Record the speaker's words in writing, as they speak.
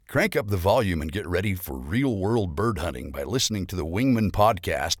Crank up the volume and get ready for real-world bird hunting by listening to the Wingmen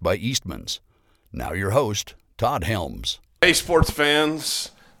podcast by Eastman's. Now your host, Todd Helms. Hey, sports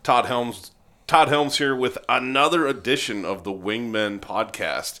fans. Todd Helms here with another edition of the Wingmen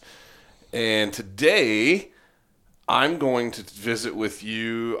podcast. And today, I'm going to visit with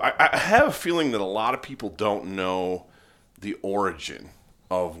you. I have a feeling that a lot of people don't know the origin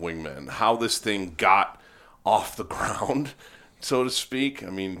of Wingmen, how this thing got off the ground, so to speak. I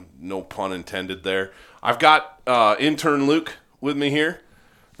mean, no pun intended there. I've got intern Luke with me here.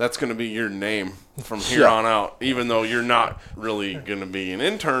 That's going to be your name from here on out, even though you're not really going to be an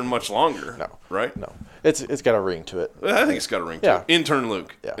intern much longer. No. Right? No. It's got a ring to it. I think it's got a ring to it. Intern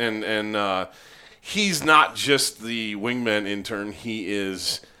Luke. Yeah. And he's not just the Wingman intern. He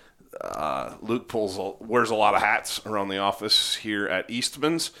is Luke wears a lot of hats around the office here at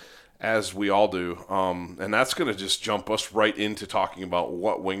Eastman's, as we all do. And that's going to just jump us right into talking about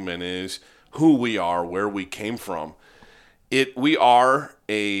what Wingmen is, who we are, where we came from. We are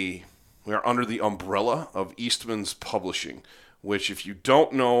under the umbrella of Eastman's Publishing, which, if you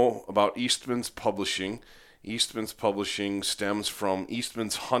don't know about Eastman's Publishing stems from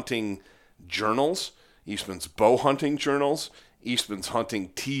Eastman's hunting journals, Eastman's bow hunting journals, Eastman's hunting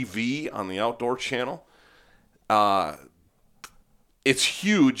TV on the Outdoor Channel. It's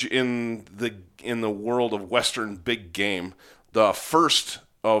huge in the world of Western big game. The first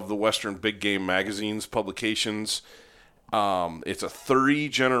of the Western big game magazine's publications. It's a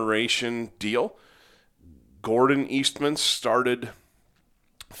 30-generation deal. Gordon Eastman started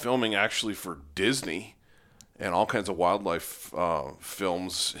filming actually for Disney and all kinds of wildlife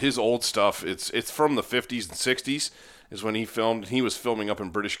films. His old stuff, it's from the 50s and 60s is when he filmed. He was filming up in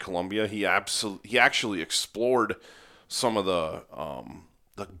British Columbia. He actually explored some of the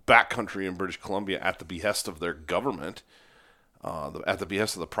backcountry in British Columbia at the behest of their government, at the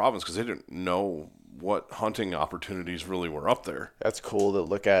behest of the province, because they didn't know what hunting opportunities really were up there. That's cool to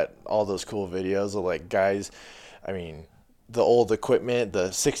look at all those cool videos of like guys. I mean, the old equipment, the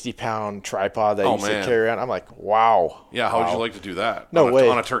 60-pound tripod that used to carry around. I'm like, wow. Yeah, how would you like to do that? No way.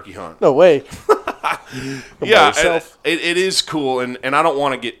 On a turkey hunt. No way. Yeah, it is cool, and I don't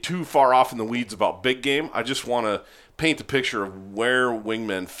want to get too far off in the weeds about big game. I just want to paint the picture of where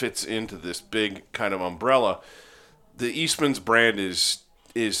Wingmen fits into this big kind of umbrella. The Eastman's brand is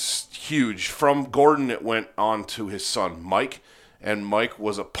huge. From Gordon, it went on to his son, Mike, and Mike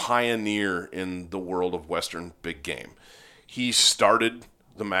was a pioneer in the world of Western big game. He started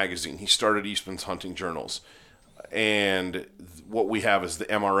the magazine. He started Eastman's Hunting Journals. And what we have is the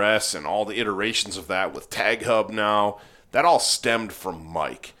MRS and all the iterations of that with Tag Hub now. That all stemmed from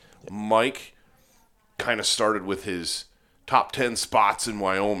Mike. Mike kind of started with his top 10 spots in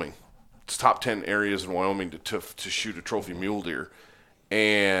Wyoming. It's top 10 areas in Wyoming to shoot a trophy mule deer.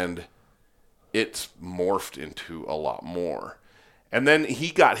 And it's morphed into a lot more. And then he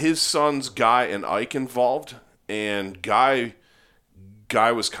got his sons, Guy and Ike, involved. And Guy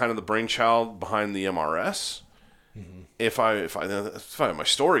was kind of the brainchild behind the MRS. Mm-hmm. If I have my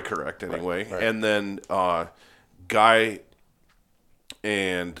story correct anyway. Right. And then Guy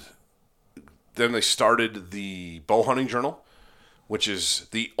and then they started the Bow Hunting Journal, which is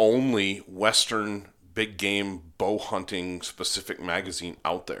the only Western big game bow hunting specific magazine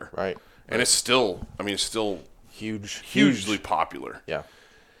out there. Right. And it's still hugely popular. Yeah.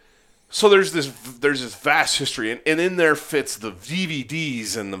 So there's this vast history, and in there fits the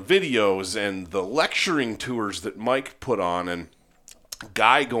DVDs and the videos and the lecturing tours that Mike put on, and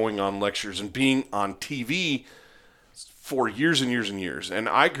Guy going on lectures and being on TV for years and years and years. And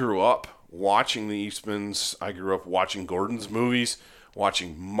I grew up watching the Eastmans. I grew up watching Gordon's movies,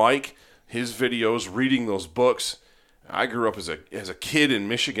 watching Mike, his videos, reading those books. I grew up as a kid in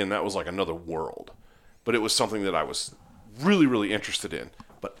Michigan. That was like another world. But it was something that I was really, really interested in.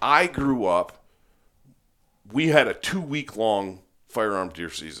 But I grew up, we had a 2-week-long firearm deer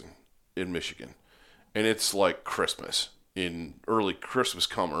season in Michigan. And it's like Christmas. Christmas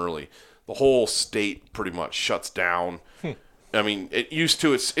come early. The whole state pretty much shuts down. I mean, it used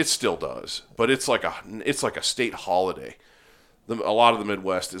to, it still does. But it's like a state holiday. A lot of the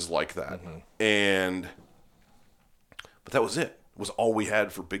Midwest is like that. Mm-hmm. But that was it. It was all we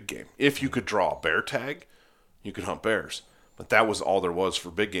had for big game. If you could draw a bear tag, you could hunt bears. But that was all there was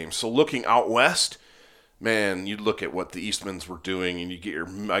for big game. So looking out west, man, you'd look at what the Eastmans were doing,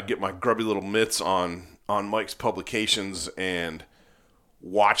 and I get my grubby little mitts on Mike's publications and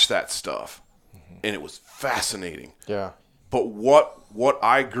watch that stuff. Mm-hmm. And it was fascinating. Yeah. But what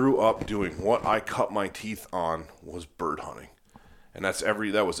I grew up doing, what I cut my teeth on, was bird hunting. And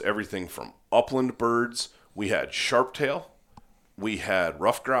that was everything from upland birds. We had sharptail, we had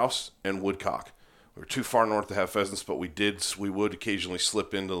ruffed grouse and woodcock. We were too far north to have pheasants, but we would occasionally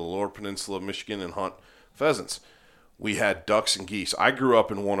slip into the lower peninsula of Michigan and hunt pheasants. We had ducks and geese. I grew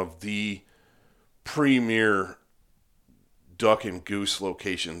up in one of the premier duck and goose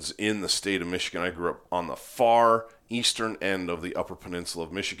locations in the state of Michigan. I grew up on the far eastern end of the upper peninsula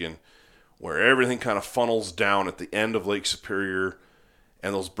of Michigan, where everything kind of funnels down at the end of Lake Superior,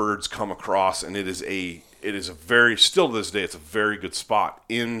 and those birds come across, and it is a very, still to this day, it's a very good spot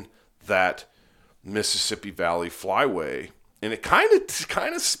in that Mississippi Valley flyway. And it kind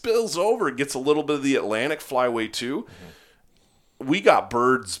of spills over. It gets a little bit of the Atlantic flyway too. Mm-hmm. We got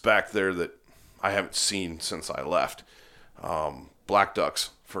birds back there that I haven't seen since I left. Black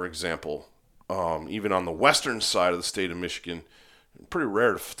ducks, for example. Even on the western side of the state of Michigan, pretty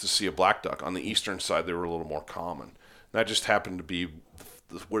rare to see a black duck. On the eastern side, they were a little more common. That just happened to be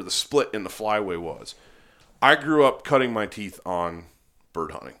where the split in the flyway was. I grew up cutting my teeth on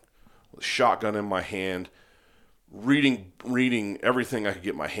bird hunting with a shotgun in my hand, reading everything I could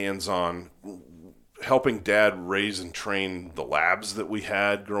get my hands on, helping Dad raise and train the labs that we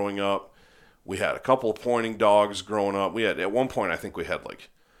had growing up. We had a couple of pointing dogs growing up. We had, at one point, I think we had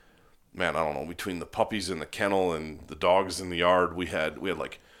I don't know, between the puppies in the kennel and the dogs in the yard, we had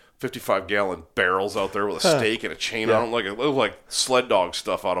 55-gallon barrels out there with a stake and a chain on them. It looked like sled dog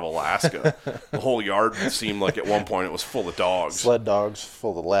stuff out of Alaska. The whole yard seemed like at one point it was full of dogs. Sled dogs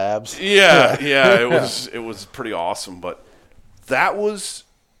full of labs. Yeah, it was pretty awesome. But that was,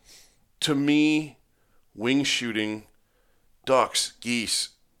 to me, wing shooting, ducks, geese,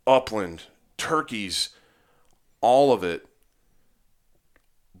 upland, turkeys, all of it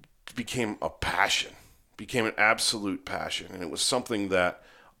became a passion, became an absolute passion. And it was something that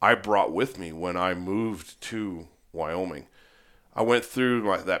I brought with me when I moved to Wyoming. I went through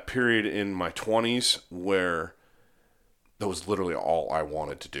that period in my 20s where that was literally all I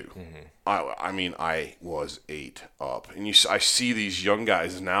wanted to do. Mm-hmm. I was ate up. And I see these young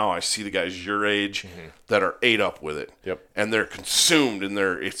guys now, I see the guys your age that are ate up with it. Yep. And they're consumed, and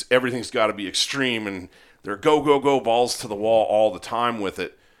everything's got to be extreme, and they're go, balls to the wall all the time with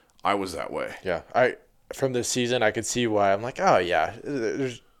it. I was that way. Yeah. From this season, I could see why. I'm like, oh, yeah,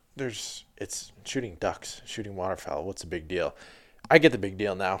 it's shooting ducks, shooting waterfowl. What's the big deal? I get the big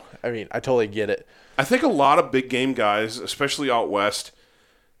deal now. I totally get it. I think a lot of big game guys, especially out west,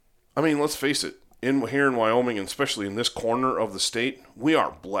 let's face it, here in Wyoming, and especially in this corner of the state, we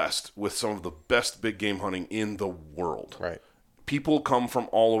are blessed with some of the best big game hunting in the world. Right. People come from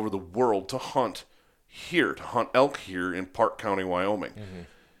all over the world to hunt elk here in Park County, Wyoming. Mm-hmm.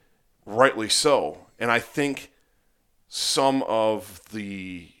 Rightly so. And I think some of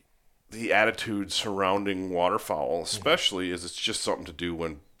the attitude surrounding waterfowl, especially, is it's just something to do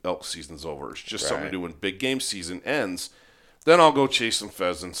when elk season's over. It's just something to do when big game season ends. Then I'll go chase some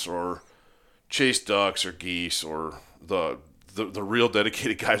pheasants or chase ducks or geese, or the real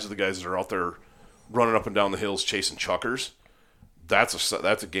dedicated guys are the guys that are out there running up and down the hills chasing chuckers. That's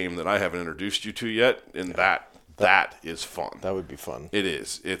a game that I haven't introduced you to yet, and that is fun. That would be fun. It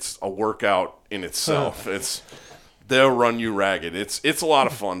is. It's a workout in itself. They'll run you ragged. It's a lot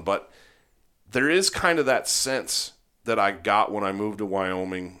of fun, but there is kind of that sense that I got when I moved to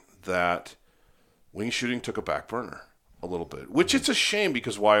Wyoming that wing shooting took a back burner a little bit, which it's a shame,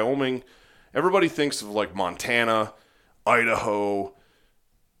 because Wyoming, everybody thinks of like Montana, Idaho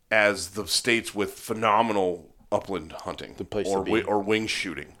as the states with phenomenal upland hunting, the place or to be. Or wing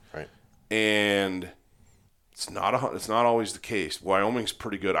shooting. Right. And it's not always the case. Wyoming's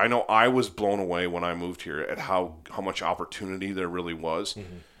pretty good. I know I was blown away when I moved here at how much opportunity there really was.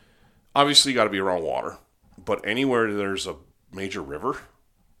 Mm-hmm. Obviously, you got to be around water, but anywhere there's a major river,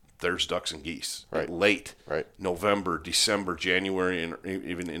 there's ducks and geese. Right. Late right. November, December, January, and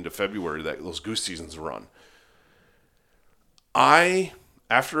even into February, those goose seasons run.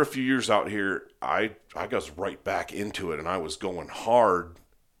 After a few years out here, I got right back into it, and I was going hard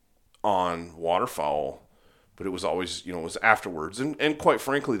on waterfowl. But it was always, it was afterwards, and quite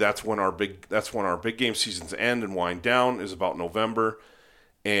frankly, that's when our big game seasons end and wind down, is about November,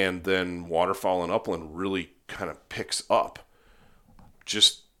 and then waterfowl and upland really kind of picks up.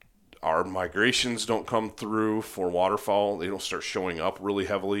 Just our migrations don't come through for waterfowl; they don't start showing up really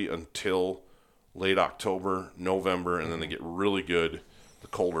heavily until late October, November, and then they get really good the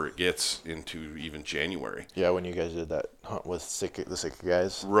colder it gets into even January. Yeah, when you guys did that hunt with the sick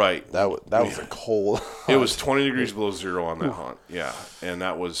guys. Right. That was a cold hunt. It was 20 degrees below zero on that hunt. Yeah. And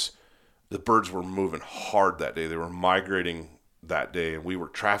the birds were moving hard that day. They were migrating that day, and we were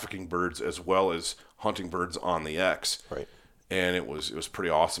trafficking birds as well as hunting birds on the X. Right. And it was pretty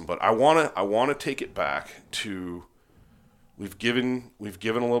awesome. But I want to take it back to we've given a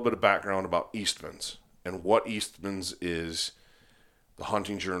little bit of background about Eastman's and what Eastman's is, the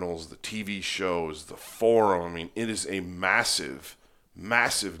hunting journals, the TV shows, the forum. I mean, it is a massive,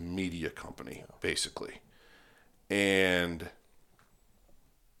 massive media company, basically. And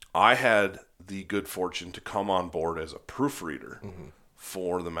I had the good fortune to come on board as a proofreader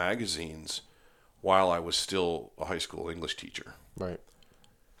for the magazines while I was still a high school English teacher. Right.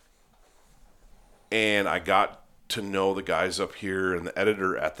 And I got to know the guys up here and the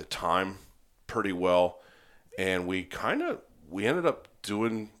editor at the time pretty well. And we ended up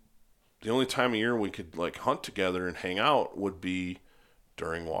doing, the only time of year we could like hunt together and hang out would be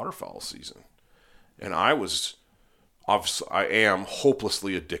during waterfowl season. And I am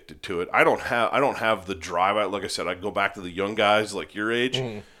hopelessly addicted to it. I don't have the drive. Like I said, I go back to the young guys like your age,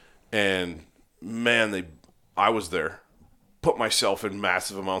 and man, I was there, put myself in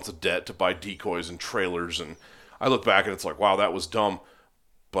massive amounts of debt to buy decoys and trailers, and I look back and it's like, wow, that was dumb.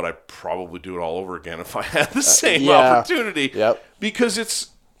 But I'd probably do it all over again if I had the same opportunity. Yep.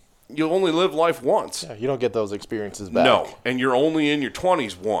 Because you only live life once. Yeah, you don't get those experiences back. No, and you're only in your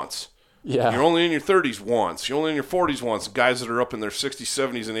 20s once. Yeah. You're only in your 30s once. You're only in your 40s once. Guys that are up in their 60s,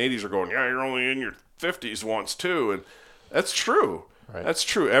 70s, and 80s are going, yeah, you're only in your 50s once too. And that's true. Right. That's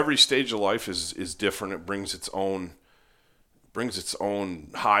true. Every stage of life is different. It brings its own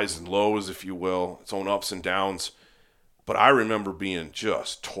highs and lows, if you will, its own ups and downs. But I remember being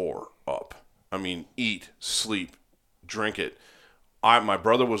just tore up. I mean, eat, sleep, drink it. My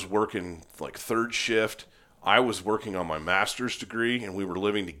brother was working like third shift. I was working on my master's degree, and we were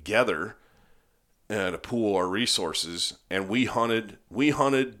living together to pool our resources. And we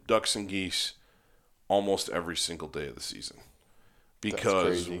hunted ducks and geese almost every single day of the season,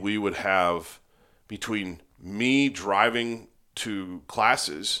 because we would have, between me driving to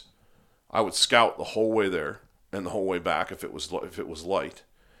classes, I would scout the whole way there and the whole way back if it was light.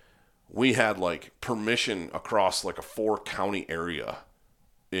 We had like permission across like a 4-county area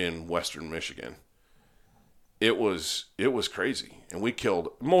in western Michigan. It was crazy, and we killed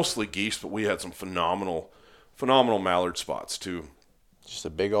mostly geese, but we had some phenomenal mallard spots too. Just a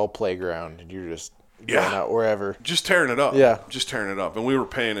big old playground, and you're just going out wherever, just tearing it up. Yeah, just tearing it up, and we were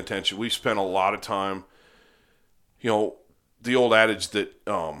paying attention. We spent a lot of time. You know, the old adage that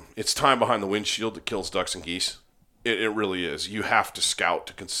it's time behind the windshield that kills ducks and geese. It really is. You have to scout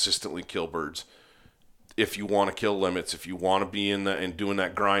to consistently kill birds. If you want to kill limits, if you want to be in that and doing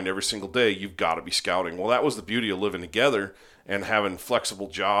that grind every single day, you've got to be scouting. Well, that was the beauty of living together and having flexible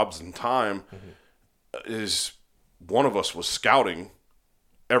jobs and time. Is one of us was scouting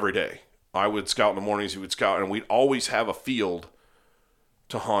every day. I would scout in the mornings, he would scout, and we'd always have a field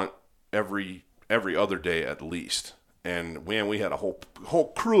to hunt every other day at least. And man, we had a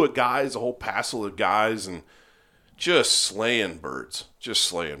whole crew of guys, a whole passel of guys, and just slaying birds.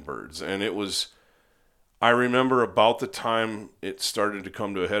 And it was, I remember about the time it started to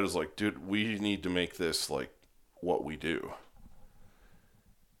come to a head, it was like, dude, we need to make this like what we do.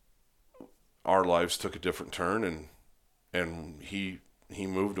 Our lives took a different turn, and he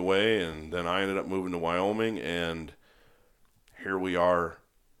moved away, and then I ended up moving to Wyoming, and here we are.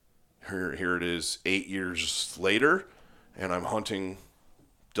 Here it is 8 years later, and I'm hunting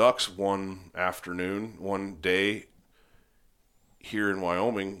ducks one day here in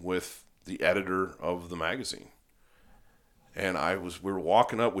Wyoming with the editor of the magazine. And we were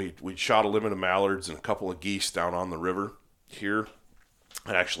walking up, we'd shot a limit of mallards and a couple of geese down on the river here.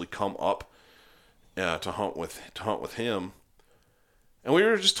 I'd actually come up to hunt with him. And we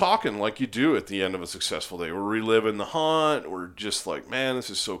were just talking like you do at the end of a successful day. We're reliving the hunt. We're just like, man, this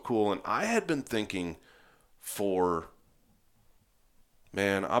is so cool. And I had been thinking for,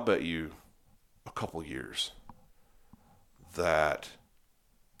 man, I bet you a couple years that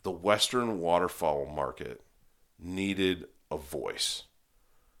the Western waterfowl market needed a voice.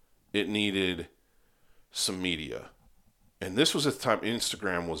 It needed some media. And this was at the time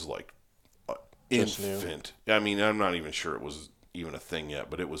Instagram was like infant. I mean, I'm not even sure it was even a thing yet,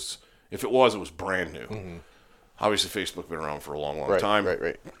 but it was, if it was brand new. Mm-hmm. Obviously Facebook been around for a long time.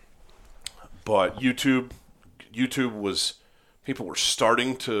 Right. But YouTube was, people were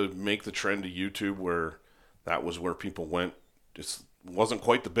starting to make the trend to YouTube, where that was where people went. It wasn't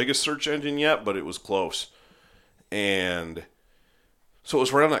quite the biggest search engine yet, but it was close. And so it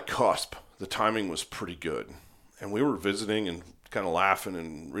was right on that cusp. The timing was pretty good. And we were visiting and kind of laughing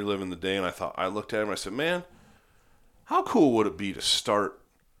and reliving the day. And I looked at him and I said, man, how cool would it be to start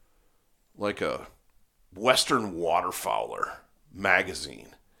like a Western waterfowler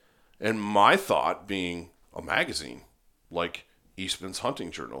magazine? And my thought being a magazine like Eastman's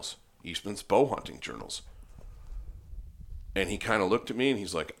hunting journals, Eastman's bow hunting journals. And he kind of looked at me and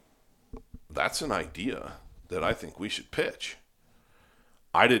he's like, that's an idea that I think we should pitch.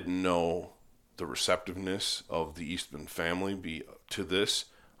 I didn't know the receptiveness of the Eastman family to this.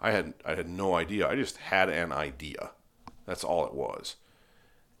 I had no idea. I just had an idea. That's all it was.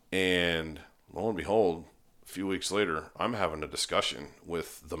 And lo and behold, a few weeks later, I'm having a discussion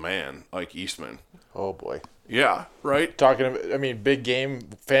with the man, Ike Eastman. Oh boy. Yeah, right? Big game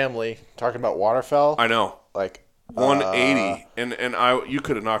family, talking about waterfowl. I know. Like 180, and you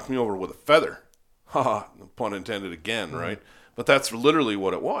could have knocked me over with a feather. Haha, pun intended again, right? But that's literally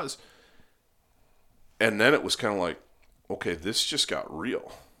what it was. And then it was kind of like, okay, this just got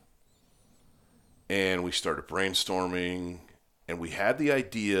real. And we started brainstorming, and we had the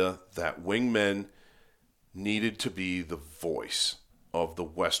idea that Wingmen needed to be the voice of the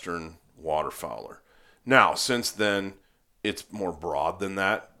Western waterfowler. Now, since then, it's more broad than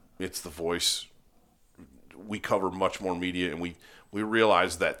that. It's the voice. We cover much more media, and we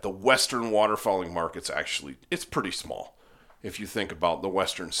realize that the Western waterfowling market's actually, it's pretty small. If you think about the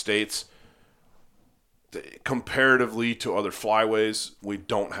Western states, comparatively to other flyways, we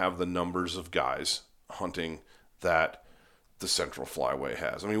don't have the numbers of guys hunting that the Central Flyway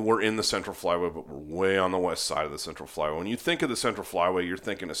has. I mean, we're in the Central Flyway, but we're way on the west side of the Central Flyway. When you think of the Central Flyway, you're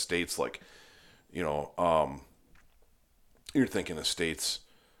thinking of states like, you're thinking of states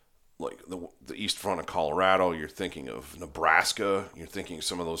like the east front of Colorado. You're thinking of Nebraska. You're thinking of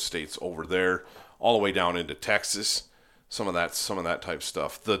some of those states over there, all the way down into Texas. Some of that type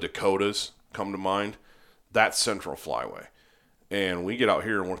stuff. The Dakotas come to mind. That's Central Flyway. And we get out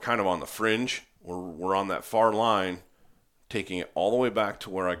here and we're kind of on the fringe. We're on that far line, taking it all the way back to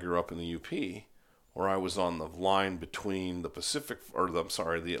where I grew up in the UP, where I was on the line between the Atlantic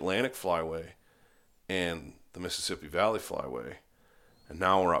Flyway and the Mississippi Valley Flyway. And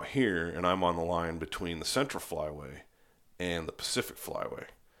now we're out here and I'm on the line between the Central Flyway and the Pacific Flyway.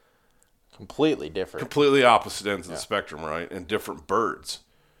 Completely different. Completely opposite ends of the spectrum, right? And different birds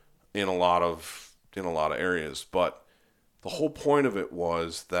in a lot of areas. But the whole point of it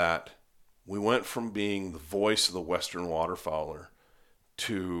was that we went from being the voice of the Western waterfowler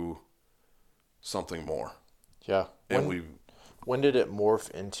to something more. Yeah. And when did it morph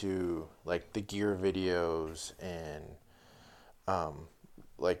into like the gear videos and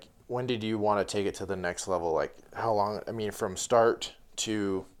when did you want to take it to the next level? Like how long, from start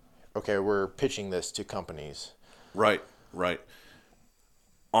to, okay, we're pitching this to companies. Right.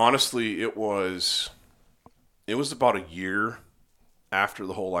 Honestly, it was about a year after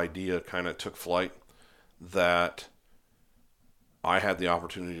the whole idea kind of took flight that I had the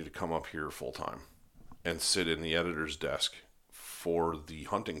opportunity to come up here full time and sit in the editor's desk for the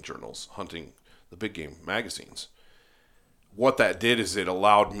hunting journals, hunting the big game magazines. What that did is it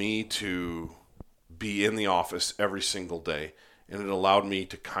allowed me to be in the office every single day, and it allowed me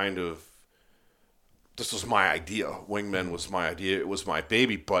to this was my idea. Wingmen was my idea. It was my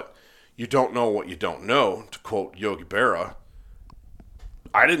baby, but you don't know what you don't know, to quote Yogi Berra.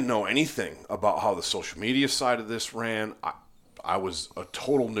 I didn't know anything about how the social media side of this ran. I was a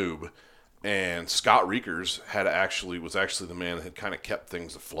total noob, and Scott Reekers was actually the man that had kind of kept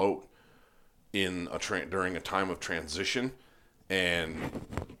things afloat during a time of transition, and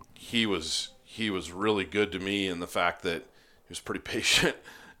he was really good to me in the fact that he was pretty patient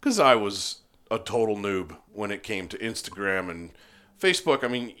because I was a total noob when it came to Instagram and Facebook. I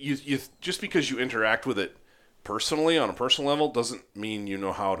mean, you just because you interact with it personally on a personal level doesn't mean you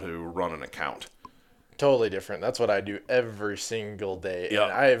know how to run an account. Totally different. That's what I do every single day. Yeah.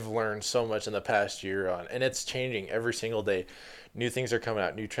 And I've learned so much in the past year and it's changing every single day. New things are coming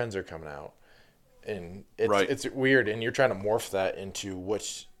out, new trends are coming out. And it's weird, and you're trying to morph that into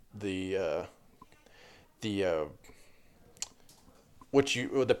the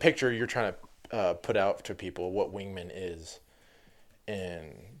picture you're trying to put out to people, what Wingman is,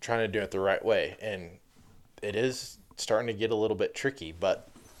 and trying to do it the right way. And it is starting to get a little bit tricky, but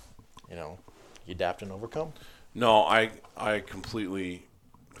you adapt and overcome. No, I completely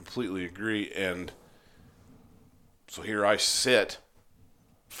agree. And so here I sit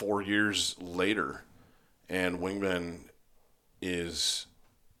 4 years later, and Wingmen is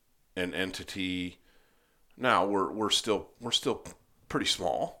an entity. Now we're still pretty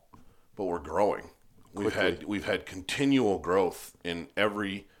small, but we're growing. We've had continual growth in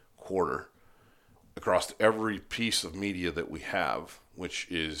every quarter across every piece of media that we have, which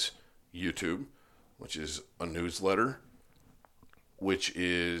is YouTube, which is a newsletter, which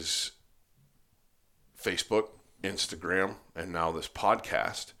is Facebook, Instagram, and now this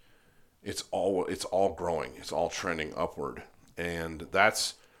podcast. It's all growing. It's all trending upward. And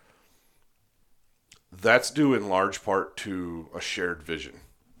that's That's due in large part to a shared vision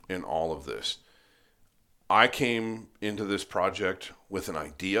in all of this. I came into this project with an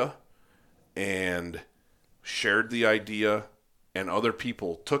idea and shared the idea, and other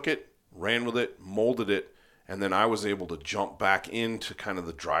people took it, ran with it, molded it, and then I was able to jump back into kind of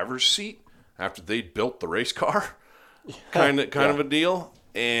the driver's seat after they'd built the race car, kind of a deal,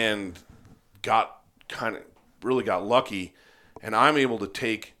 and really got lucky, and I'm able to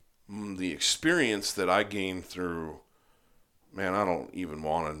take the experience that I gained through, man, I don't even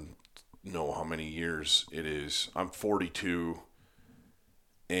want to know how many years it is. I'm 42,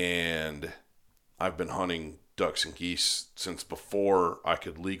 and I've been hunting ducks and geese since before I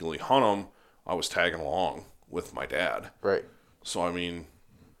could legally hunt them. I was tagging along with my dad. Right. So, I mean,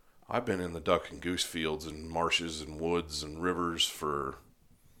 I've been in the duck and goose fields and marshes and woods and rivers for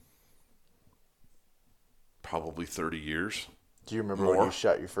probably 30 years. Do you remember when you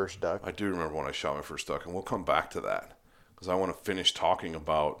shot your first duck? I do remember when I shot my first duck, and we'll come back to that because I want to finish talking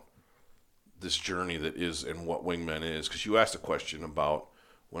about this journey that is and what Wingmen is, because you asked a question about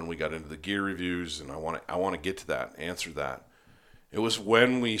when we got into the gear reviews, and I want to get to that, answer that. It was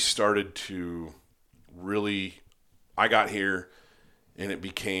when we started to really, I got here, and it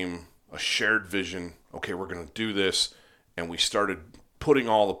became a shared vision. Okay, we're going to do this, and we started putting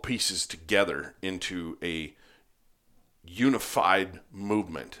all the pieces together into a unified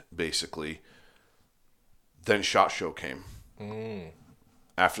movement, basically. Then SHOT Show came.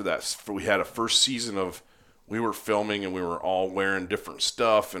 After that, we had a first season of, we were filming and we were all wearing different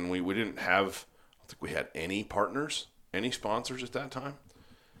stuff, and we didn't have, I don't think we had any partners, any sponsors at that time.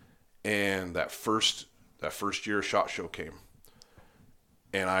 And that first year, SHOT Show came,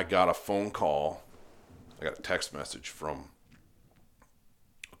 and I got a phone call, I got a text message from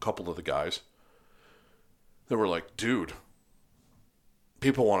a couple of the guys. They were like, dude,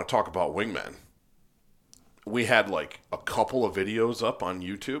 people want to talk about Wingmen. We had like a couple of videos up on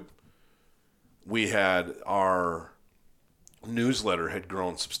YouTube. We had our newsletter had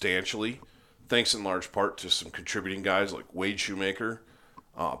grown substantially, thanks in large part to some contributing guys like Wade Shoemaker,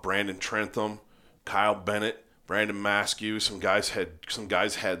 Brandon Trentham, Kyle Bennett, Brandon Maskew. Some guys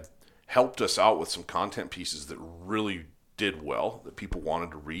had helped us out with some content pieces that really did well, that people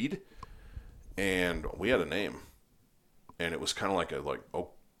wanted to read. And we had a name, and it was kind of like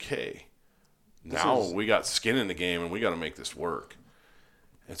okay, now we got skin in the game, and we got to make this work.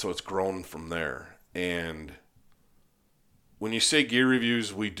 And so it's grown from there. And when you say gear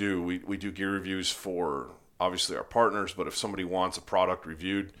reviews, we do gear reviews for obviously our partners, but if somebody wants a product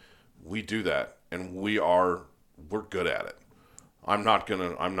reviewed, we do that, and we're good at it. I'm not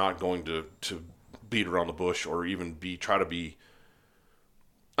going to beat around the bush or even try to be,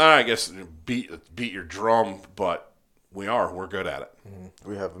 I guess, beat your drum, but we're good at it.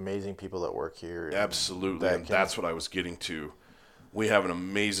 We have amazing people that work here. Absolutely, and that's what I was getting to. We have an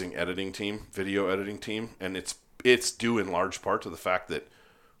amazing video editing team, and it's due in large part to the fact that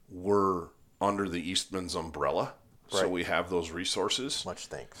we're under the Eastman's umbrella, so we have those resources. Much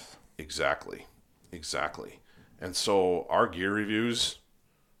thanks. Exactly. And so our gear reviews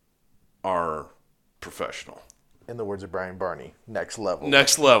are professional. In the words of Brian Barney, next level.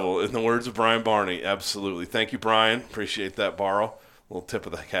 Next level, in the words of Brian Barney, absolutely. Thank you, Brian. Appreciate that, Barrow. A little tip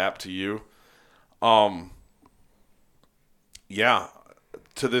of the cap to you. Yeah,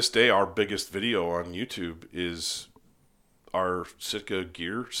 to this day, our biggest video on YouTube is our Sitka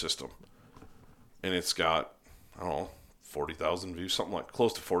gear system. And it's got, I don't know, 40,000 views, something like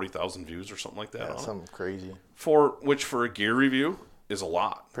close to 40,000 views or something like that. Yeah, something crazy. For a gear review is a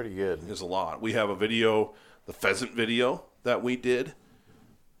lot. Pretty good. Is a lot. We have a video, the pheasant video that we did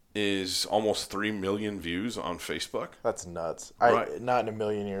is almost 3 million views on Facebook. That's nuts. Right. Not in a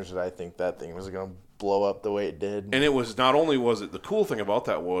million years did I think that thing was going to blow up the way it did. And it was not only was it, the cool thing about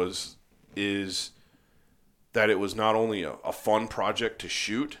that is that it was not only a fun project to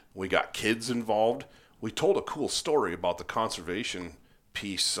shoot, we got kids involved. We told a cool story about the conservation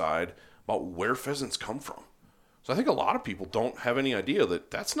piece side, about where pheasants come from. So I think a lot of people don't have any idea that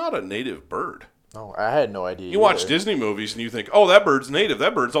that's not a native bird. No, I had no idea. You watch Disney movies and you think, oh, that bird's native.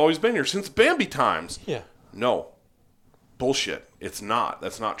 That bird's always been here since Bambi times. Yeah. No. Bullshit. It's not.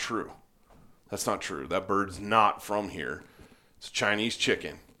 That's not true. That bird's not from here. It's a Chinese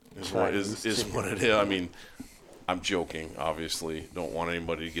chicken is what it is. I mean, I'm joking, obviously. Don't want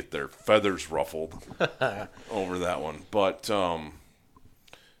anybody to get their feathers ruffled over that one. But the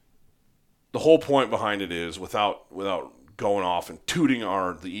whole point behind it is, without going off and tooting the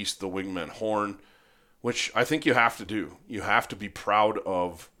Wingmen horn, which I think you have to do. You have to be proud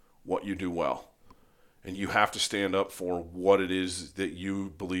of what you do well. And you have to stand up for what it is that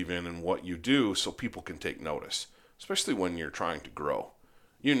you believe in and what you do so people can take notice, especially when you're trying to grow.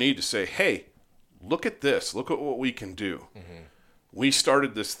 You need to say, hey, look at this. Look at what we can do. Mm-hmm. We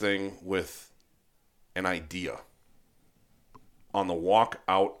started this thing with an idea. On the walk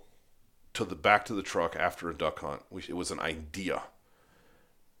out to the back to the truck after a duck hunt, it was an idea.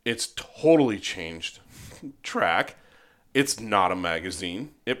 It's totally changed track. It's not a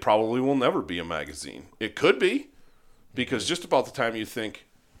magazine. It probably will never be a magazine. It could be, because just about the time you think,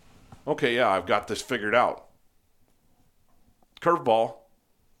 okay, yeah, I've got this figured out, curveball,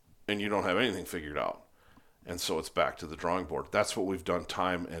 and you don't have anything figured out. And so it's back to the drawing board. That's what we've done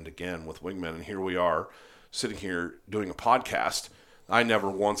time and again with Wingmen. And here we are sitting here doing a podcast. I never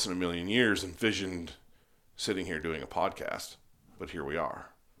once in a million years envisioned sitting here doing a podcast, but here we are.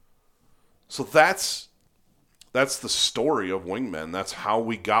 So that's the story of Wingmen. That's how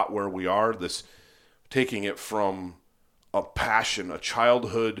we got where we are. This taking it from a passion, a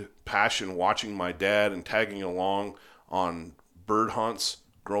childhood passion, watching my dad and tagging along on bird hunts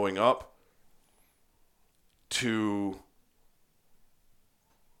growing up, to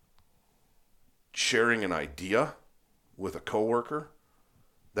sharing an idea with a coworker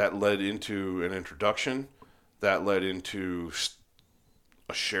that led into an introduction, that led into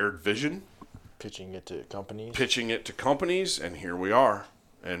a shared vision. Pitching it to companies, and here we are.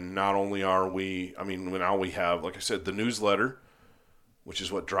 And not only are we, now we have, like I said, the newsletter, which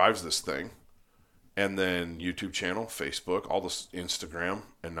is what drives this thing, and then YouTube channel, Facebook, all this, Instagram,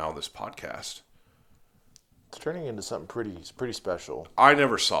 and now this podcast. It's turning into something pretty special. I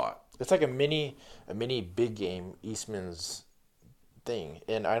never saw it. It's like a mini big game Eastman's thing,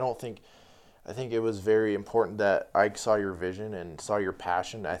 and I think it was very important that I saw your vision and saw your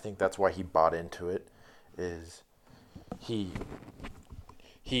passion. I think that's why he bought into it. Is he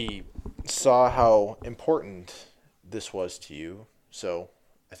saw how important this was to you. So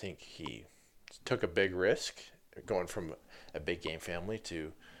I think he took a big risk going from a big game family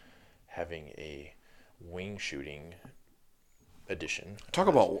to having a wing shooting edition. Talk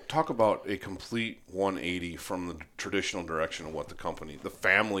about a complete 180 from the traditional direction of what the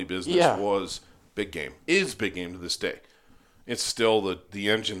family business was. Big game is big game to this day. It's still the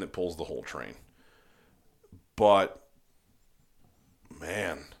engine that pulls the whole train. But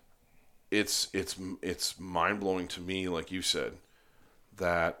man, it's mind blowing to me, like you said,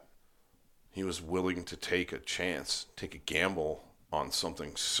 that he was willing to take a chance, take a gamble on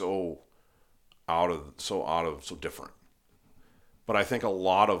something so different. But I think a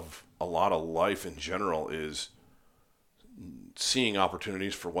lot of life in general is seeing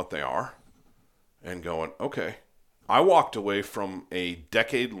opportunities for what they are and going, okay, I walked away from a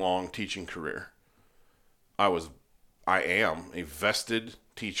decade-long teaching career. I am a vested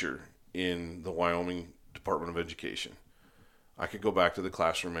teacher in the Wyoming Department of Education. I could go back to the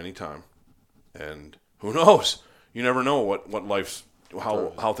classroom anytime, and who knows? You never know what life's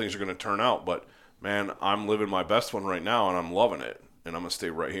how things are going to turn out. But man, I'm living my best one right now, and I'm loving it, and I'm going to stay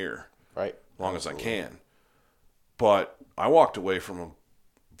right here, right, as long as I can. But I walked away from a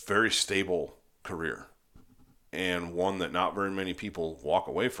very stable career, and one that not very many people walk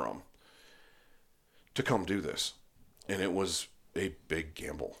away from, to come do this. And it was a big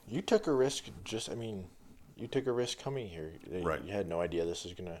gamble. You took a risk. You took a risk coming here. Right. You had no idea this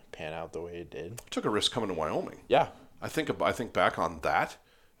was going to pan out the way it did. I took a risk coming to Wyoming. Yeah. I think back on that,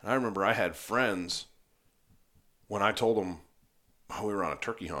 and I remember I had friends when I told them we were on a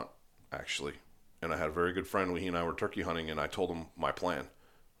turkey hunt, actually. And I had a very good friend. He and I were turkey hunting, and I told him my plan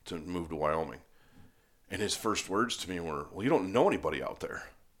to move to Wyoming. And his first words to me were, well, you don't know anybody out there.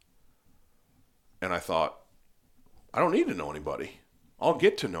 And I thought, I don't need to know anybody. I'll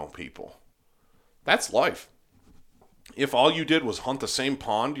get to know people. That's life. If all you did was hunt the same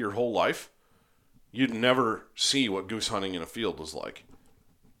pond your whole life, you'd never see what goose hunting in a field was like.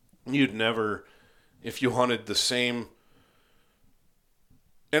 You'd never, if you hunted the same,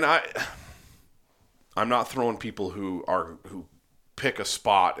 and I'm not throwing people who pick a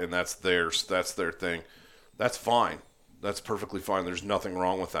spot and that's their thing. That's fine. That's perfectly fine. There's nothing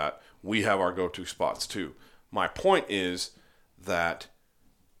wrong with that. We have our go-to spots too. My point is that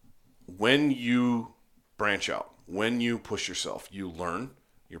when you branch out, when you push yourself, you learn.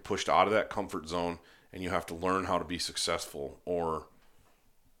 You're pushed out of that comfort zone, and you have to learn how to be successful, or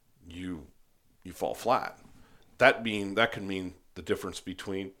you fall flat. That can mean the difference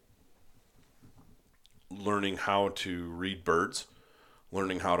between learning how to read birds,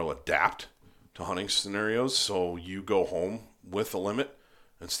 learning how to adapt to hunting scenarios so you go home with a limit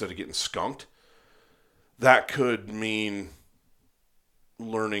instead of getting skunked. That could mean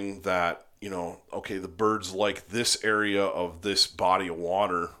learning that okay, the birds like this area of this body of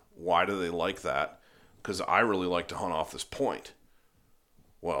water. Why do they like that? Because I really like to hunt off this point.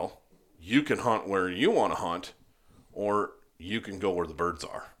 Well, you can hunt where you want to hunt, or you can go where the birds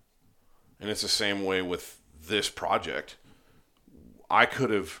are. And it's the same way with this project. I could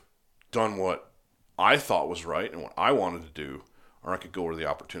have done what I thought was right and what I wanted to do, or I could go where the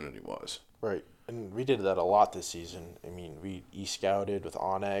opportunity was. Right. And we did that a lot this season. I mean, we e-scouted with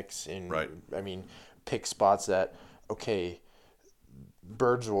Onyx and, right. Pick spots that, okay,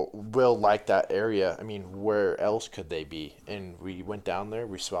 birds will like that area. I mean, where else could they be? And we went down there,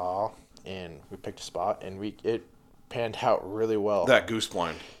 we saw, and we picked a spot, and it panned out really well. That goose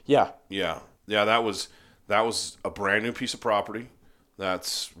blind. Yeah. Yeah. Yeah, that was a brand new piece of property.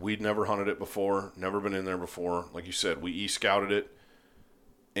 We'd never hunted it before, never been in there before. Like you said, we e-scouted it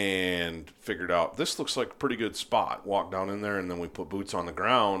and figured out this looks like a pretty good spot. Walked down in there, and then we put boots on the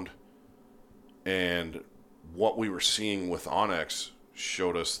ground, and what we were seeing with Onyx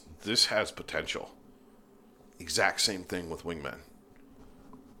showed us this has potential. Exact same thing with Wingmen.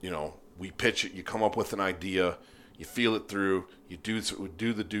 We pitch it, you come up with an idea, you feel it through, you do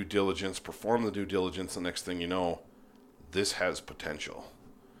the due diligence, perform the due diligence, the next thing you know, this has potential.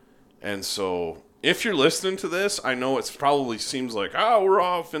 And so if you're listening to this, I know it probably seems like, we're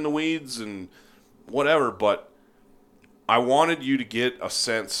off in the weeds and whatever, but I wanted you to get a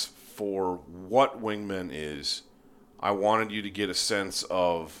sense for what Wingmen is. I wanted you to get a sense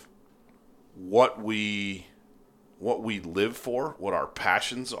of what we live for, what our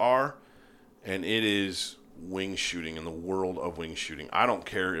passions are, and it is wing shooting and the world of wing shooting. I don't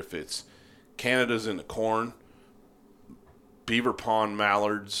care if it's Canada's in the corn, beaver pond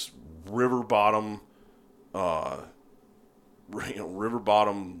mallards, river bottom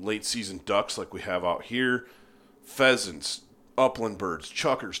late season ducks like we have out here, pheasants, upland birds,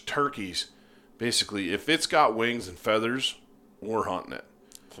 chuckers, turkeys. Basically, if it's got wings and feathers, we're hunting it.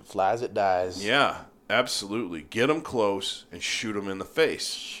 If it flies, it dies. Yeah, absolutely. Get them close and shoot them in the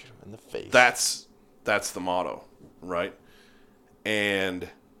face. Shoot them in the face. That's the motto, right? And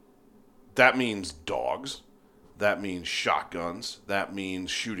that means dogs. That means shotguns. That means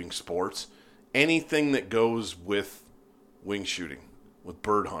shooting sports. Anything that goes with wing shooting, with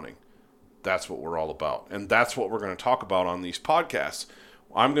bird hunting. That's what we're all about. And that's what we're going to talk about on these podcasts.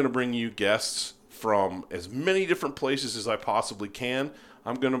 I'm going to bring you guests from as many different places as I possibly can.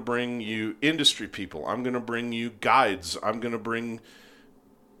 I'm going to bring you industry people. I'm going to bring you guides. I'd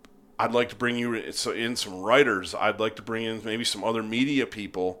like to bring you in some writers. I'd like to bring in maybe some other media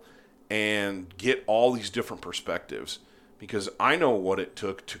people and get all these different perspectives, because I know what it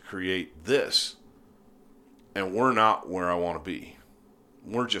took to create this, and we're not where I want to be.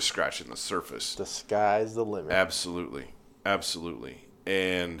 We're just scratching the surface. The sky's the limit. Absolutely. Absolutely.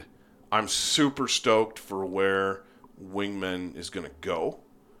 And I'm super stoked for where Wingmen is going to go.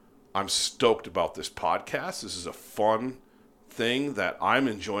 I'm stoked about this podcast. This is a fun thing that I'm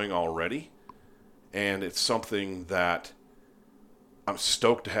enjoying already. And it's something that I'm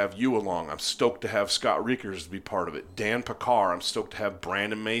stoked to have you along. I'm stoked to have Scott Riekers be part of it. Dan Picard. I'm stoked to have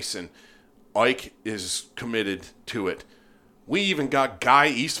Brandon Mason. Ike is committed to it. We even got Guy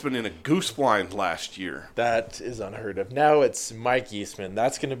Eastman in a goose blind last year. That is unheard of. Now it's Mike Eastman.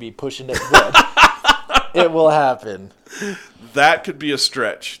 That's going to be pushing it good. It will happen. That could be a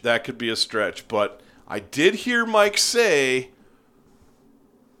stretch. But I did hear Mike say,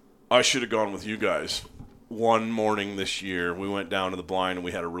 I should have gone with you guys. One morning this year, we went down to the blind and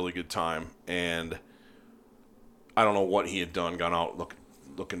we had a really good time. And I don't know what he had done, gone out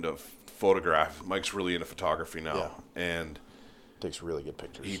looking to photograph. Mike's really into photography now. Yeah. And takes really good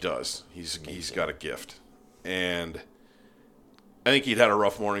pictures. He does. He's got a gift. And I think he'd had a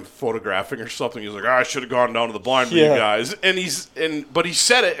rough morning photographing or something. He was like, I should have gone down to the blind with you guys. But he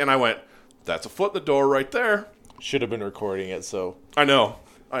said it, and I went, that's a foot in the door right there. Should have been recording it, so. I know,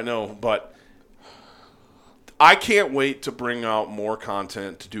 but I can't wait to bring out more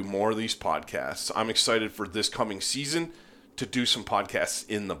content, to do more of these podcasts. I'm excited for this coming season to do some podcasts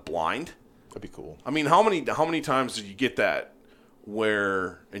in the blind. That'd be cool. I mean, how many times did you get that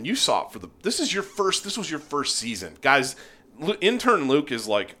where, and you saw it this was your first season. Guys, intern Luke is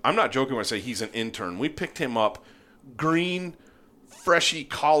like, I'm not joking when I say he's an intern. We picked him up, green, freshy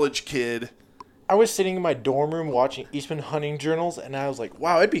college kid. I was sitting in my dorm room watching Eastman Hunting Journals, and I was like,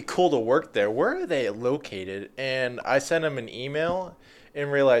 wow, it'd be cool to work there. Where are they located? And I sent him an email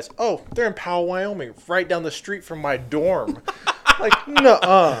and realized, oh, they're in Powell, Wyoming, right down the street from my dorm. Like,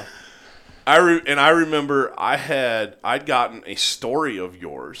 nuh-uh. I remember I'd gotten a story of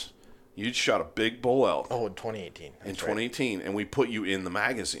yours. You'd shot a big bull elk. Oh, in 2018. In 2018, right. And we put you in the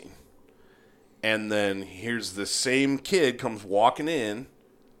magazine. And then here's the same kid comes walking in.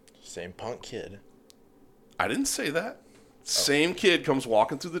 Same punk kid. I didn't say that. Same kid comes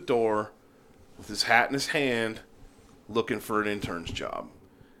walking through the door with his hat in his hand looking for an intern's job.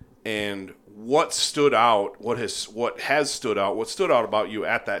 And what stood out about you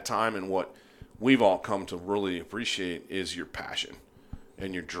at that time and what we've all come to really appreciate is your passion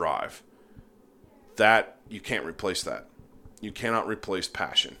and your drive. That, you can't replace that. You cannot replace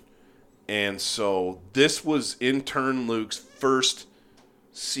passion. And so this was intern Luke's first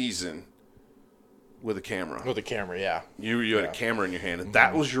season with a camera. With a camera, yeah. You had a camera in your hand, and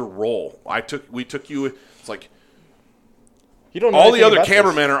that was your role. We took you. It's like you don't know all the other about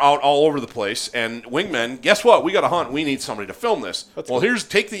cameramen are out all over the place, and Wingmen. Guess what? We got to hunt. We need somebody to film this.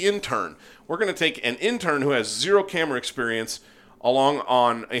 Take the intern. We're going to take an intern who has zero camera experience along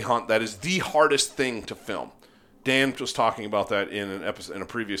on a hunt that is the hardest thing to film. Dan was talking about that in a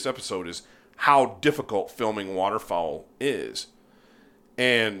previous episode, is how difficult filming waterfowl is.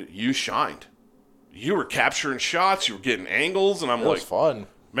 And you shined. You were capturing shots, you were getting angles, and it was fun.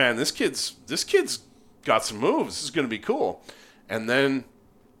 Man, this kid's got some moves. This is going to be cool. And then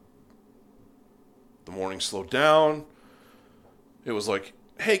the morning slowed down. It was like,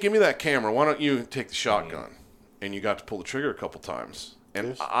 hey, give me that camera. Why don't you take the shotgun? And you got to pull the trigger a couple times.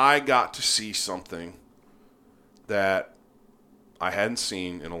 And I got to see something that I hadn't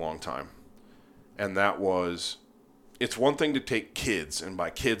seen in a long time. And that was, it's one thing to take kids, and by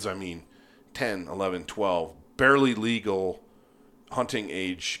kids I mean 10, 11, 12, barely legal hunting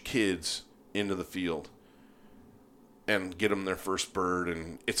age kids into the field and get them their first bird,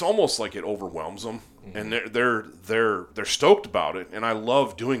 and it's almost like it overwhelms them, and they're stoked about it, and I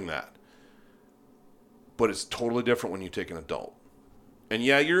love doing that. But it's totally different when you take an adult. And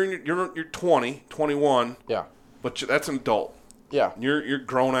yeah, you're 20, 21. Yeah. But that's an adult. Yeah. You're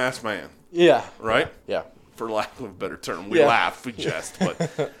grown ass man. Yeah. Right? Yeah. For lack of a better term. We laugh, we jest,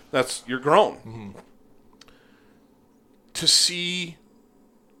 but you're grown. Mm-hmm. To see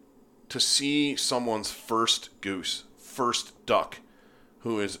someone's first goose, first duck,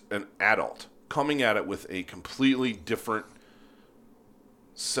 who is an adult, coming at it with a completely different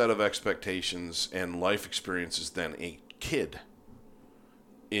set of expectations and life experiences than a kid,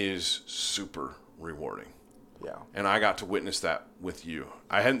 is super rewarding. Yeah. And I got to witness that with you.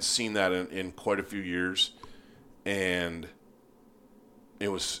 I hadn't seen that in quite a few years. And it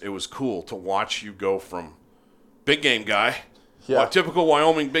was cool to watch you go from big game guy, typical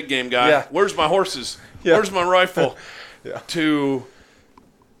Wyoming big game guy, where's my horses, where's my rifle, to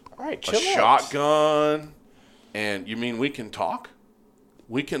all right, a shotgun. And you mean we can talk?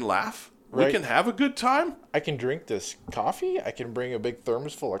 We can laugh? Right. We can have a good time? I can drink this coffee. I can bring a big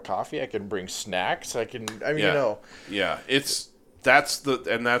thermos full of coffee. I can bring snacks. You know. Yeah, that's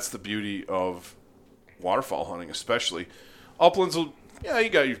the beauty of waterfowl hunting, especially uplands. You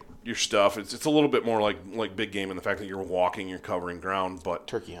got your stuff. It's a little bit more like big game in the fact that you're walking, you're covering ground. But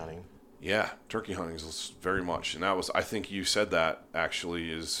turkey hunting, turkey hunting is very much, and that was, I think you said that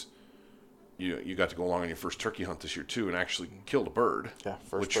actually is you got to go along on your first turkey hunt this year too, and actually killed a bird. Yeah,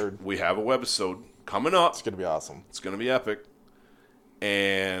 first bird. We have a webisode coming up. It's gonna be awesome. It's gonna be epic.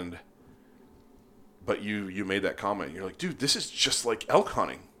 But you made that comment. You're like, dude, this is just like elk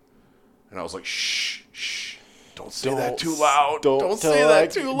hunting. And I was like, shh, don't say that too loud. Don't say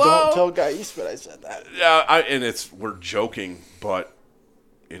that too loud. Don't tell Guy Eastman I said that. Yeah, we're joking, but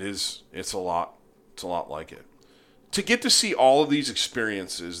it's a lot like it. To get to see all of these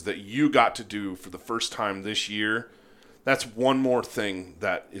experiences that you got to do for the first time this year, that's one more thing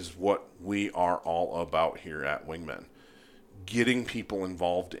that is what we are all about here at Wingmen. Getting people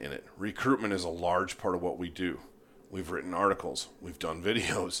involved in it. Recruitment is a large part of what we do. We've written articles. We've done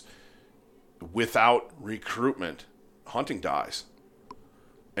videos. Without recruitment, hunting dies.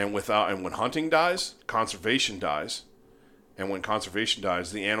 And when hunting dies, conservation dies. And when conservation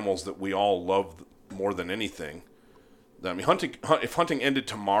dies, the animals that we all love more than anything. I mean, if hunting ended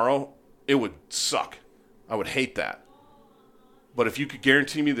tomorrow, it would suck. I would hate that. But if you could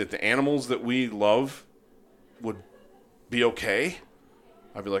guarantee me that the animals that we love would be okay,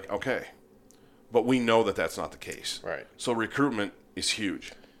 I'd be like, okay. But we know that that's not the case. Right. So recruitment is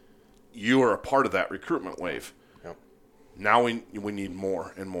huge. You are a part of that recruitment wave. Yep. Now we need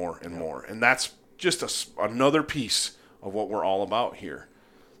more and more and more. And that's just another piece of what we're all about here.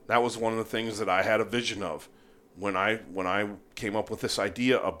 That was one of the things that I had a vision of. When I came up with this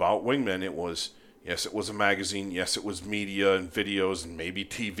idea about Wingmen, it was a magazine, yes, it was media and videos and maybe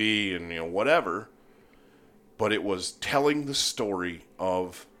TV and whatever, but it was telling the story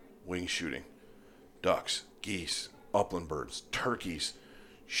of wing shooting. Ducks, geese, upland birds, turkeys,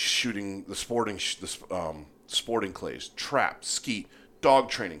 shooting the sporting clays, trap, skeet, dog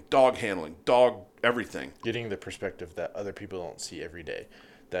training, dog handling, dog everything. Getting the perspective that other people don't see every day,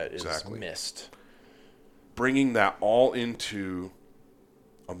 that is missed. Bringing that all into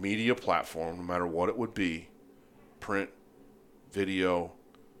a media platform, no matter what it would be, print, video,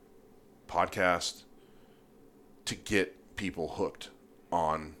 podcast, to get people hooked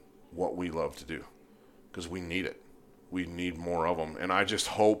on what we love to do, because we need it. We need more of them, and I just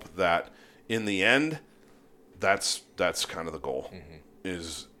hope that in the end, that's kind of the goal. Mm-hmm.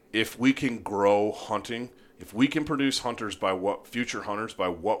 Is if we can grow hunting, if we can produce future hunters by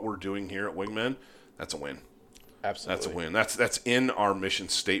what we're doing here at Wingmen, that's a win. Absolutely, that's a win. That's in our mission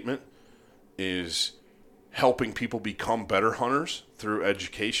statement, is helping people become better hunters through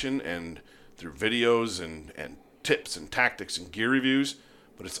education and through videos and tips and tactics and gear reviews.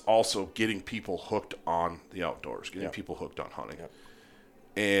 But it's also getting people hooked on the outdoors, getting people hooked on hunting. Yep.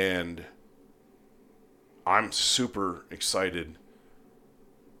 And I'm super excited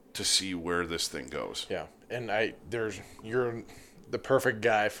to see where this thing goes. Yeah. And you're the perfect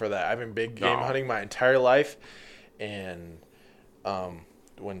guy for that. I've been big game hunting my entire life. And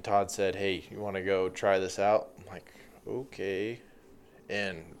when Todd said, "Hey, you want to go try this out?" I'm like, "Okay."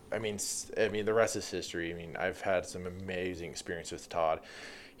 And I mean, the rest is history. I mean, I've had some amazing experience with Todd.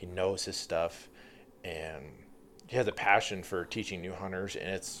 He knows his stuff, and he has a passion for teaching new hunters.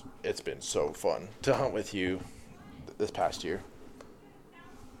 And it's been so fun to hunt with you this past year.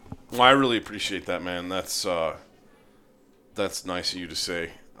 Well, I really appreciate that, man. That's nice of you to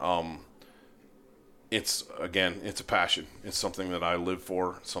say. It's a passion. It's something that I live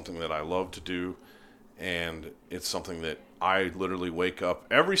for, something that I love to do, and it's something that I literally wake up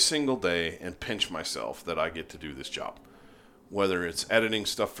every single day and pinch myself that I get to do this job. Whether it's editing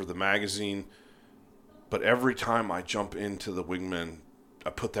stuff for the magazine, but every time I jump into the Wingmen, I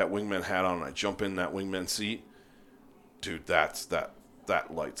put that Wingman hat on and I jump in that Wingman seat, dude, that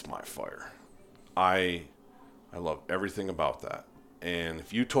lights my fire. I love everything about that. And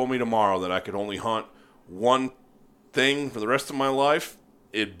if you told me tomorrow that I could only hunt one thing for the rest of my life,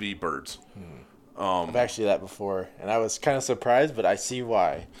 it'd be birds. I've actually that before, and I was kind of surprised, but I see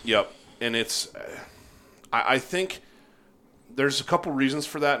why. Yep. And I think there's a couple reasons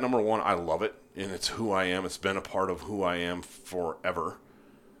for that. Number one, I love it, and it's who I am. It's been a part of who I am forever.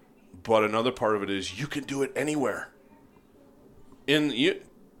 But another part of it is you can do it anywhere. In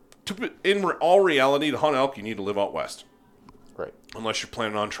all reality, to hunt elk, you need to live out west. Right. Unless you're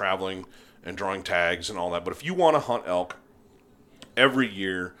planning on traveling and drawing tags and all that. But if you want to hunt elk every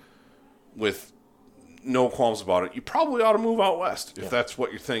year with no qualms about it, you probably ought to move out west if that's what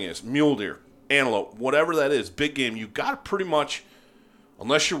your thing is. Mule deer, antelope, whatever that is, big game, you got to pretty much,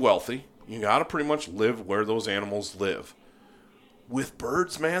 unless you're wealthy, you got to pretty much live where those animals live. With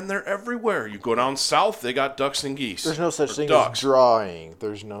birds, man, they're everywhere. You go down south, they got ducks and geese. There's no such thing as drawing.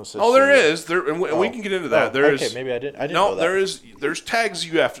 There's no such thing. There is. We can get into that. Okay, maybe I didn't know that. There's tags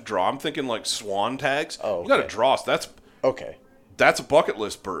you have to draw. I'm thinking like swan tags. Oh, okay. You got to draw. So okay. That's a bucket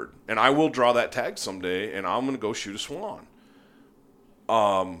list bird, and I will draw that tag someday, and I'm going to go shoot a swan.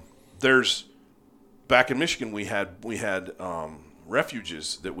 There's back in Michigan, we had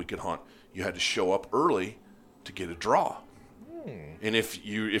refuges that we could hunt. You had to show up early to get a draw. And if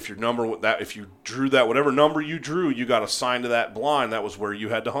you drew that, whatever number you drew, you got assigned to that blind. That was where you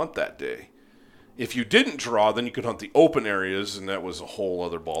had to hunt that day. If you didn't draw, then you could hunt the open areas, and that was a whole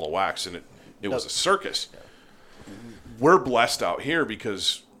other ball of wax, and it was a circus. We're blessed out here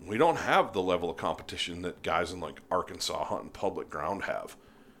because we don't have the level of competition that guys in like Arkansas hunting public ground have.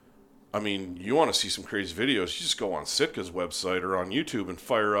 I mean, you want to see some crazy videos, you just go on Sitka's website or on YouTube and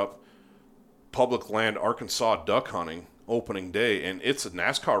fire up public land Arkansas duck hunting opening day, and it's a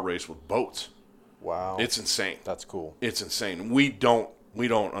NASCAR race with boats. Wow. It's insane. That's cool. It's insane. We don't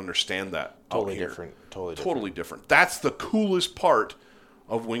understand that totally out here. Different. Totally different. That's the coolest part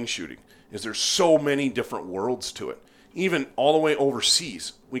of wing shooting, is there's so many different worlds to it. Even all the way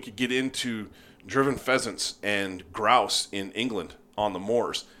overseas, we could get into driven pheasants and grouse in England on the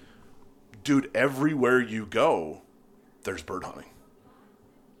moors. Dude, everywhere you go, there's bird hunting.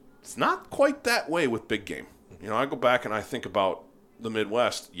 It's not quite that way with big game. You know, I go back and I think about the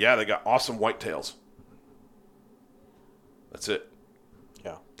Midwest. Yeah, they got awesome whitetails. That's it.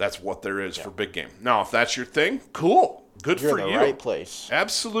 Yeah. That's what there is for big game. Now, if that's your thing, cool. Good You're for you. You're in the right place.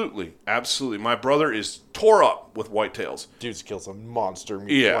 Absolutely. Absolutely. My brother is tore up with whitetails. Dude's killed some monster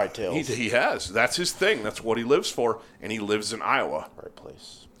whitetails. He has. That's his thing. That's what he lives for. And he lives in Iowa. Right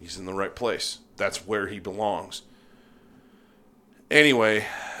place. He's in the right place. That's where he belongs. Anyway,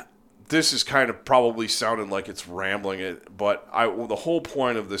 this is kind of probably sounding like it's rambling, but the whole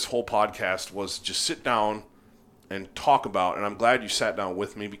point of this whole podcast was just sit down and talk about, and I'm glad you sat down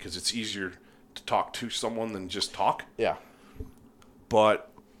with me because it's easier to talk to someone than just talk. Yeah. But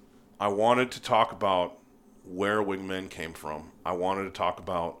I wanted to talk about where Wingmen came from. I wanted to talk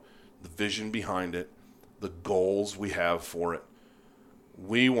about the vision behind it, the goals we have for it.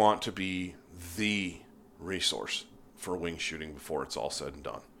 We want to be the resource for wing shooting before it's all said and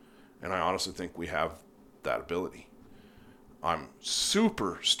done. And I honestly think we have that ability. I'm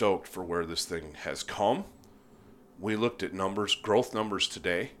super stoked for where this thing has come. We looked at growth numbers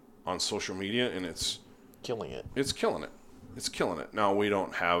today on social media, and it's killing it. It's killing it. It's killing it. Now, we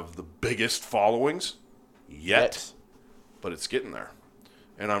don't have the biggest followings yet. But it's getting there.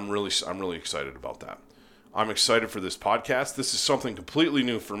 And I'm really excited about that. I'm excited for this podcast. This is something completely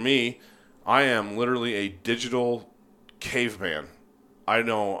new for me. I am literally a digital caveman. I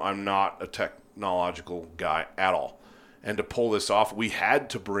know I'm not a technological guy at all. And to pull this off, we had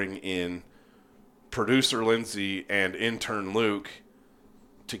to bring in producer Lindsay and intern Luke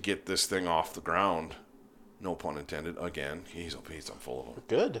to get this thing off the ground. No pun intended. Again, he's full of them.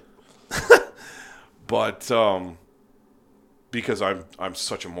 Good. But because I'm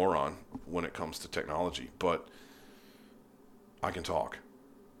such a moron when it comes to technology, but I can talk.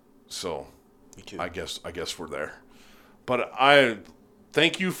 So me too. I guess we're there. But I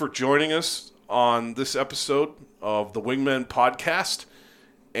thank you for joining us on this episode of the Wingmen podcast,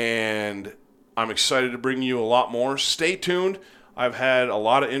 and I'm excited to bring you a lot more. Stay tuned. I've had a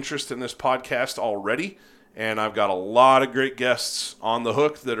lot of interest in this podcast already, and I've got a lot of great guests on the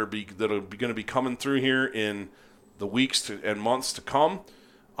hook that are going to be coming through here in the weeks and months to come.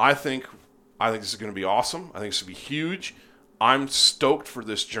 I think this is going to be awesome. I think this will be huge. I'm stoked for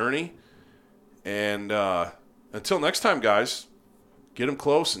this journey. And until next time, guys, get them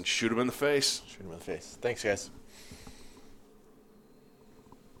close and shoot them in the face. Shoot them in the face. Thanks, guys.